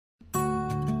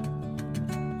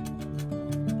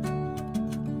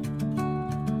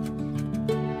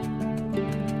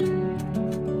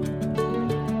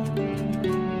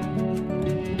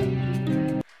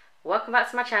welcome back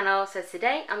to my channel. So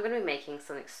today I'm going to be making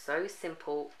something so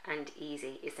simple and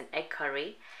easy. It's an egg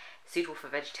curry, suitable for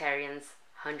vegetarians,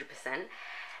 100%.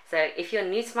 So if you're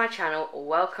new to my channel,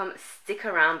 welcome, stick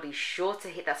around, be sure to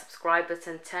hit that subscribe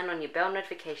button, turn on your bell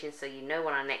notifications so you know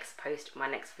when I next post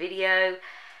my next video.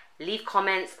 Leave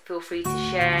comments, feel free to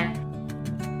share.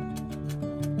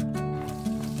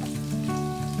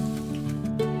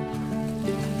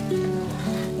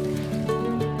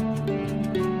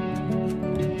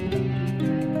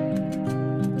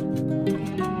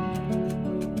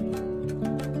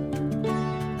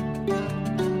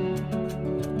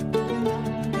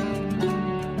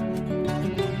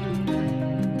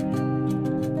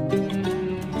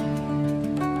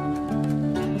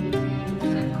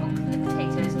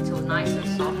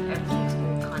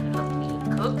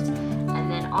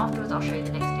 Afterwards, I'll show you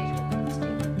the next stage what we need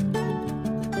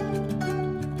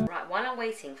to do. Right, while I'm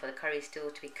waiting for the curry still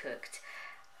to be cooked,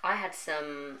 I had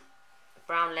some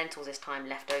brown lentils this time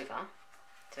left over.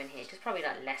 So in here, just probably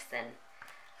like less than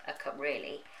a cup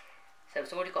really. So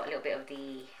it's already got a little bit of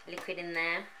the liquid in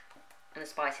there and the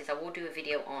spices. I will do a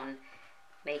video on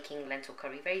making lentil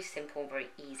curry, very simple, very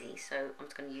easy. So I'm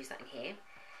just going to use that in here.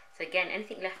 So again,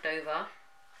 anything left over,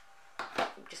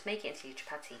 just make it into your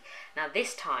chapati. Now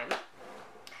this time,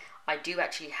 I do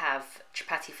actually have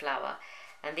chapati flour,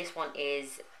 and this one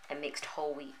is a mixed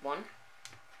whole wheat one.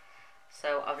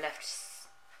 So I've left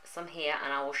some here,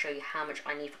 and I will show you how much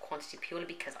I need for quantity purely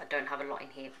because I don't have a lot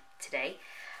in here today.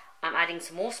 I'm adding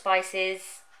some more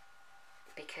spices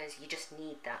because you just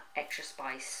need that extra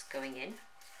spice going in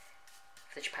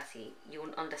for the chapati.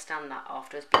 You'll understand that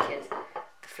afterwards because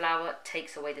the flour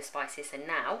takes away the spices. So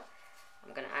now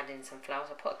I'm going to add in some flour.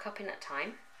 So I put a cup in at a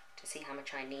time to see how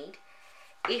much I need.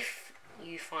 If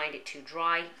you find it too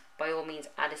dry, by all means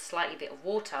add a slightly bit of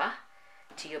water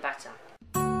to your batter.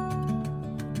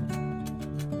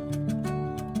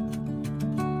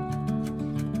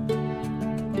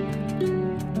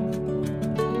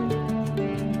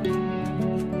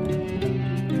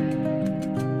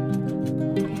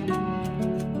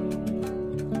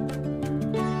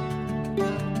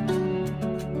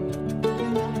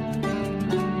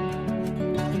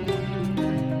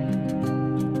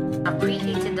 I've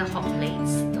preheated the hot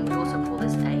plates, and we also call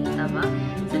this a tawa.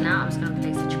 So now I'm just going to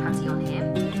place the chapati on here.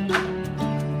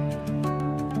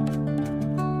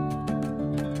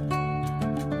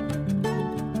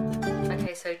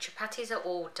 Okay, so chapatis are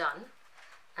all done,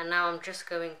 and now I'm just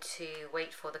going to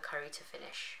wait for the curry to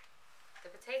finish. The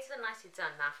potatoes are nicely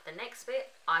done. Now for the next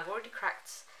bit, I've already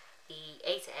cracked the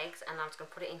 8 eggs, and I'm just going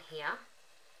to put it in here.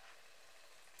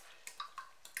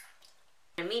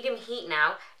 In medium heat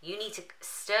now, you need to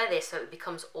stir this so it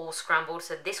becomes all scrambled,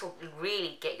 so this will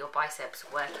really get your biceps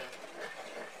working.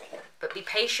 But be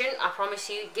patient, I promise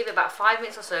you, give it about 5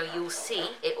 minutes or so, you'll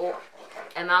see it all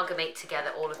amalgamate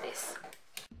together, all of this.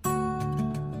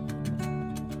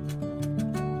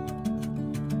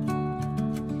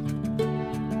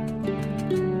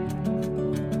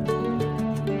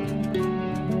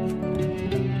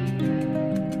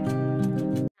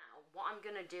 Now, what I'm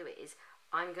going to do is,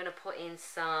 I'm going to put in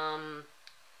some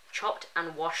chopped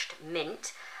and washed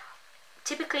mint.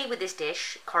 Typically with this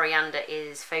dish, coriander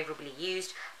is favourably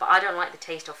used, but I don't like the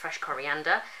taste of fresh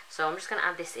coriander, so I'm just going to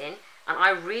add this in, and I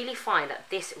really find that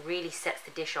this really sets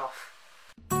the dish off.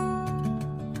 Now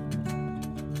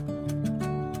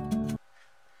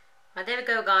there we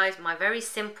go guys, my very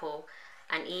simple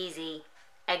and easy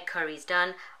egg curry is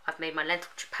done. I've made my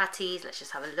lentil chapatis, let's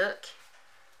just have a look.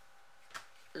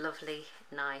 Lovely,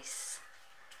 nice.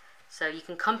 So you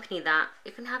can accompany that,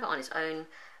 you can have it on its own,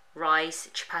 rice,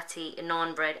 chapati,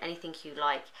 naan bread, anything you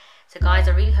like. So guys,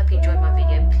 I really hope you enjoyed my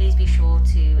video. Please be sure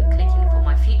to click in for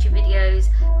my future videos,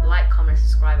 like, comment,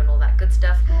 subscribe and all that good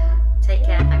stuff. Take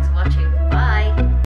care, thanks for watching, bye.